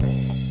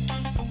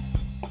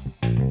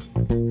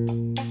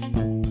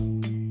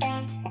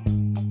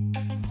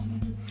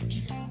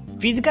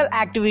Physical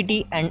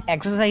activity and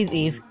exercise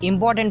is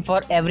important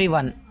for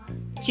everyone.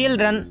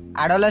 Children,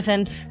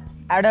 adolescents,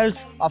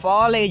 adults of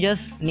all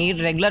ages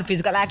need regular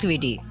physical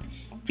activity.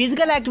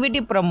 Physical activity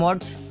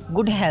promotes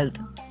good health,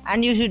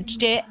 and you should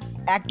stay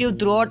active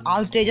throughout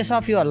all stages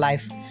of your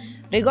life,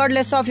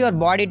 regardless of your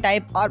body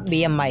type or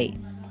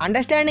BMI.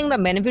 Understanding the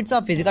benefits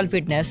of physical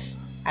fitness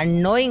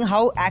and knowing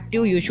how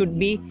active you should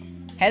be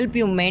help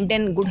you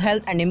maintain good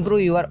health and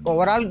improve your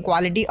overall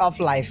quality of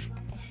life.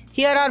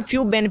 Here are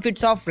few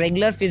benefits of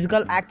regular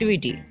physical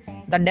activity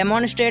that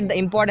demonstrate the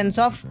importance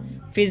of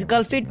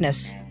physical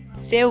fitness.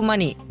 Save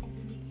money.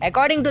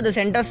 According to the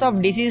Centers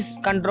of Disease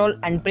Control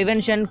and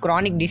Prevention,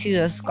 chronic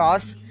diseases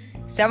cause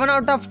 7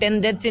 out of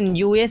 10 deaths in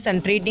US,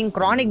 and treating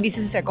chronic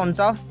diseases accounts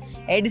of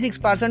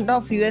 86%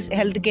 of US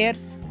healthcare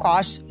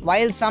costs.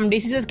 While some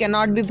diseases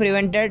cannot be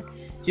prevented,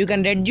 you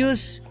can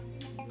reduce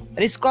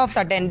risk of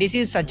certain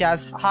diseases such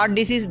as heart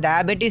disease,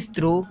 diabetes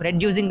through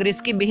reducing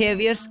risky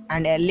behaviors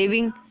and a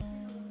living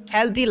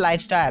healthy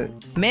lifestyle.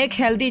 Make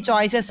healthy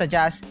choices such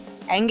as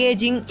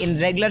engaging in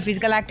regular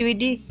physical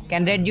activity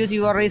can reduce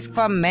your risk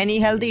for many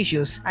health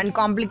issues and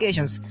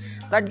complications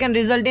that can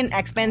result in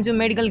expensive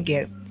medical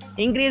care.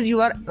 Increase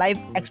your life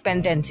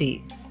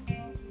expectancy.